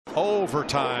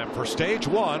Overtime for stage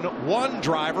one. One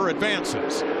driver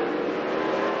advances.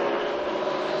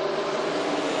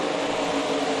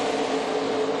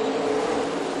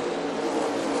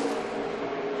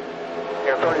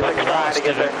 Trying to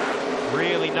get there.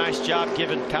 Really nice job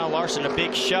giving Kyle Larson a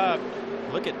big shove.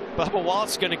 Look at Bubba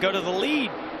Wallace going to go to the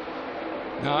lead.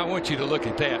 Now I want you to look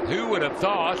at that. Who would have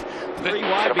thought that 3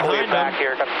 wide behind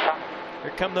him.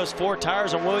 Here come those 4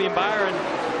 tires on William Byron.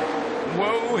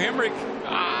 Whoa, Hemrick.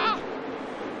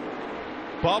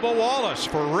 Bubba Wallace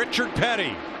for Richard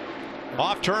Petty.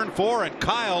 Off turn 4, and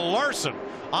Kyle Larson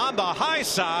on the high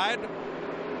side.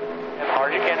 As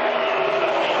hard as you can.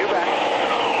 Shoot back.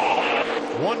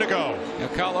 1 to go. Now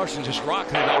Kyle Larson just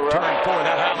rocking it off turn 4.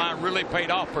 That high line really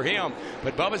paid off for him.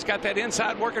 But Bubba's got that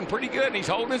inside working pretty good, and he's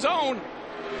holding his own.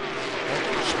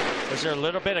 Was there a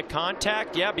little bit of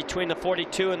contact? Yeah, between the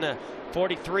 42 and the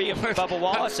 43 of Bubba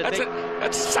Wallace. That's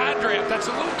a side draft. That's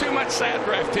a little too much side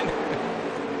drafting.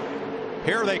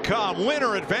 Here they come.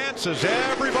 Winner advances.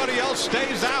 Everybody else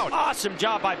stays out. Awesome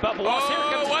job by Bubba Wallace.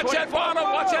 Oh, watch that bottom.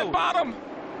 Whoa. Watch that bottom.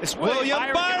 It's William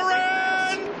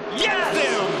Byron.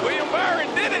 Yes! William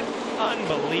Byron did it.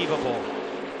 Unbelievable.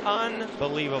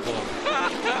 Unbelievable.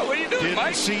 What are you doing, Mike?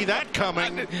 Didn't see that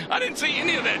coming. I didn't see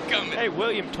any of that coming. Hey,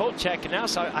 William told check now,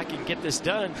 so I can get this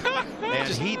done. And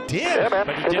he did. But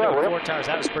he did it with 4 tires.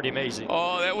 That was pretty amazing.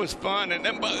 Oh, that was fun. And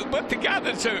then, but the guy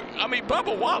that's,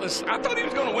 Bubba Wallace, I thought he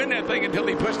was going to win that thing until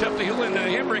he pushed up the hill into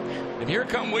Hemrick. And here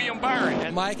come William Byron.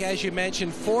 And Mike, as you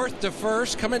mentioned, 4th to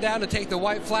 1st, coming down to take the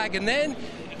white flag. And then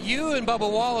you and Bubba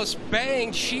Wallace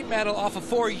banged sheet metal off of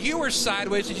 4. You were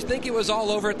sideways. Did you think it was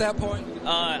all over at that point?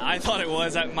 I thought it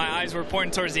was. My eyes were pointing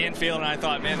towards the infield, and I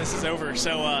thought, man, this is over.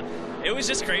 So it was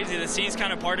just crazy. The seas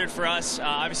kind of parted for us.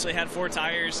 Obviously had 4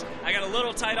 tires. I got a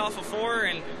little tight off of 4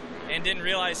 and didn't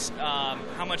realize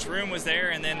how much room was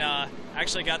there, and then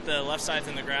actually got the left sides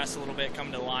in the grass a little bit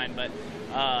coming to the line. But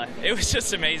it was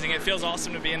just amazing. It feels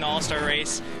awesome to be in the All-Star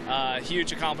race.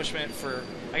 Huge accomplishment for,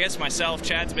 I guess, myself.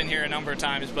 Chad's been here a number of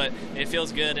times, but it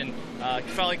feels good, and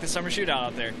felt like the summer shootout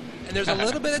out there. And there's a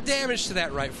little bit of damage to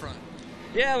that right front.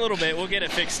 Yeah, a little bit. We'll get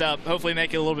it fixed up. Hopefully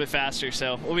make it a little bit faster,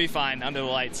 so we'll be fine under the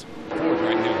lights. Right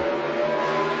now.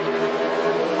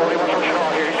 Only one pushing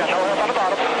on here. He's got no help on the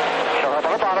bottom. No help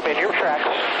on the bottom. In your track.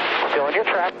 Still in your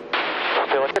track.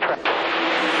 Still in your track.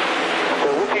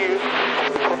 Still with you.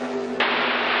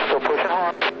 Still pushing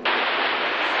hard.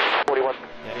 41.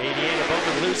 Yeah, 88.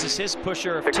 Bowman loses his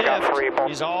pusher of Tiff.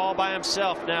 He's all by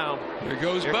himself now. Here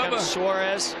goes Here Bubba. Comes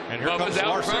Suarez. And here Bubba's comes out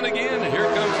Larson. front again. And here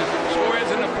comes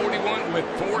Suarez in the 41 with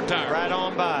 4 tires. Right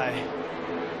on by.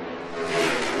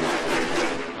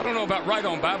 I don't know about right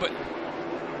on by, but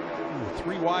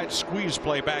 3 wide squeeze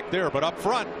play back there, but up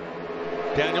front,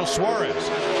 Daniel Suarez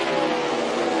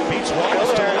beats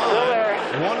Wallace to the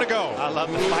line. 1 to go. I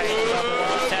love the fight.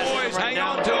 boys, hang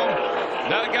on to him.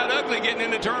 Now it got ugly getting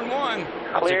into turn 1.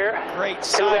 Clear. Great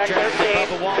side draft by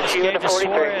Bubba Wallace. Gave to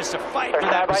Suarez to fight for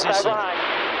that position.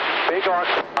 Big arc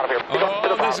out of here.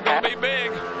 Oh, this is going to be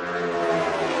big.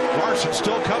 Larson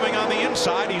still coming on the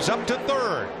inside. He's up to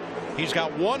 3rd. He's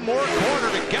got 1 more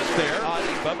corner to get there. I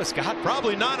think Bubba's got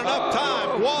Probably not enough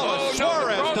time. Wallace,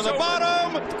 Suarez to the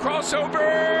bottom.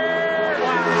 Crossover.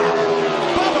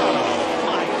 Bubba.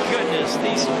 My goodness,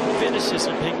 these finishes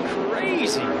have been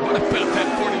crazy. What about that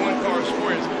 41 car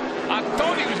Suarez? I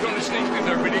thought he was going to sneak through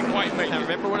there, but he didn't quite make Now, it.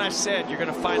 remember when I said you're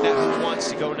going to find out who wants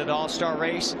to go to the All-Star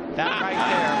race? That right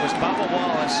there was Bubba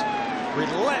Wallace.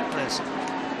 Relentless.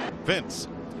 Vince.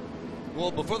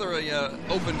 Well, before the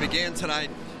Open began tonight,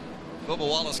 Bubba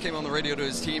Wallace came on the radio to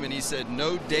his team and he said,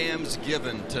 no dams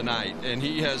given tonight. And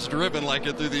he has driven like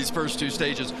it through these first 2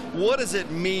 stages. What does it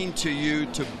mean to you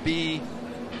to be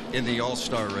in the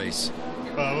All-Star race?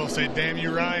 I will say, damn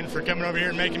you, Ryan, for coming over here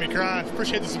and making me cry.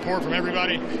 Appreciate the support from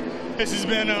everybody. This has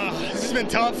been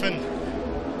tough, and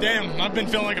damn, I've been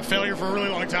feeling like a failure for a really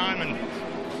long time, and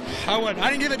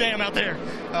I didn't give a damn out there.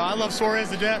 I love Suarez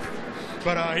to death,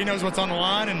 but he knows what's on the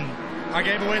line, and I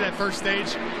gave away that first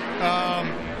stage.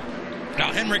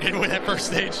 Henrik gave away that first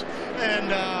stage, and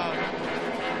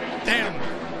damn,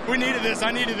 we needed this.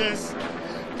 I needed this.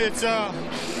 It's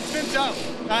been tough.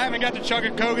 I haven't got to chug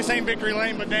a Coke. This ain't victory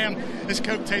lane, but damn, this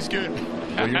Coke tastes good.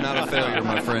 Well, you're not a failure,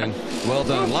 my friend. Well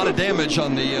done. A lot of damage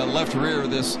on the left rear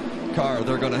of this car.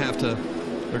 They're going to have to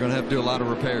do a lot of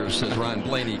repairs. As Ryan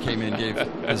Blaney came in, gave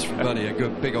his buddy a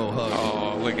good big old hug.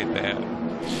 Oh, look at that.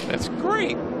 That's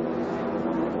great.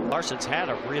 Larson's had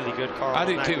a really good car I all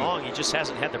do night too. long. He just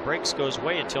hasn't had the brakes go his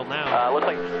way until now. Looks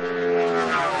like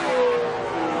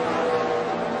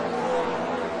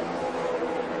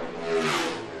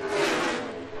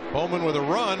Bowman with a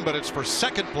run, but it's for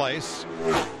 2nd place.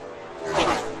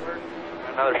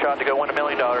 Another shot to go win $1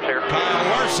 million here. Kyle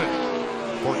Larson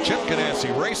for Chip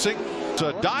Ganassi Racing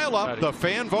to dial up the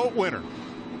fan vote winner.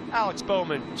 Alex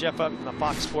Bowman, Jeff up in the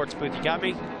Fox Sports booth. You got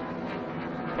me?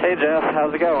 Hey, Jeff.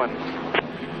 How's it going?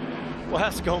 Well,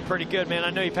 that's going pretty good, man.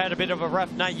 I know you've had a bit of a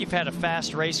rough night. You've had a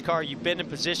fast race car. You've been in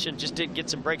position, just didn't get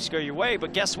some brakes go your way.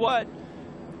 But guess what?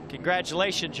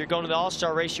 Congratulations. You're going to the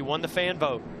All-Star race. You won the fan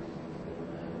vote.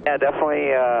 Yeah,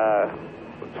 definitely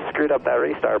screwed up that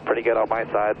restart pretty good on my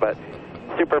side, but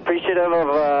super appreciative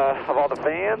of all the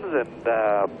fans,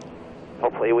 and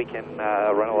hopefully we can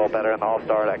run a little better in the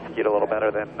All-Star and execute a little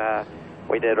better than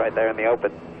we did right there in the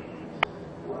Open.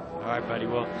 All right, buddy.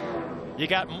 Well, you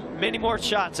got many more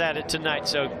shots at it tonight,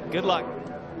 so good luck.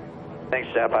 Thanks,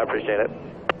 Jeff. I appreciate it.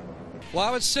 Well,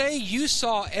 I would say you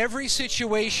saw every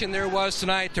situation there was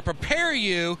tonight to prepare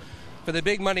you for the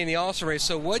big money in the All-Star race.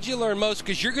 So what'd you learn most?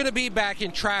 Because you're going to be back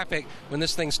in traffic when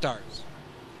this thing starts.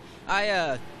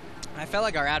 I felt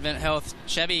like our Advent Health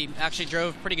Chevy actually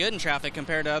drove pretty good in traffic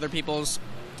compared to other people's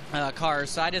cars.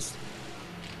 So I just,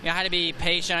 I had to be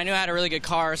patient. I knew I had a really good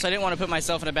car, so I didn't want to put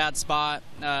myself in a bad spot,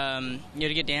 to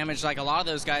get damaged like a lot of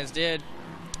those guys did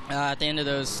at the end of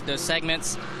those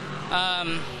segments.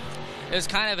 It was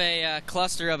kind of a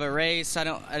cluster of a race. I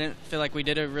didn't feel like we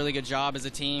did a really good job as a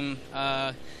team.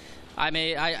 I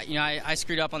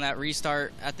screwed up on that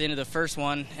restart at the end of the first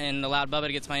one and allowed Bubba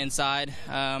to get to my inside.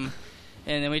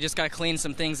 And then we just got to clean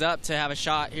some things up to have a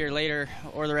shot here later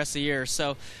or the rest of the year.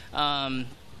 So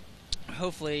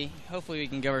hopefully we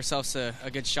can give ourselves a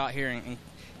good shot here and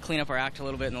clean up our act a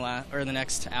little bit in the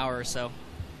next hour or so.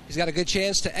 He's got a good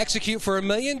chance to execute for $1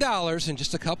 million in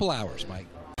just a couple hours, Mike.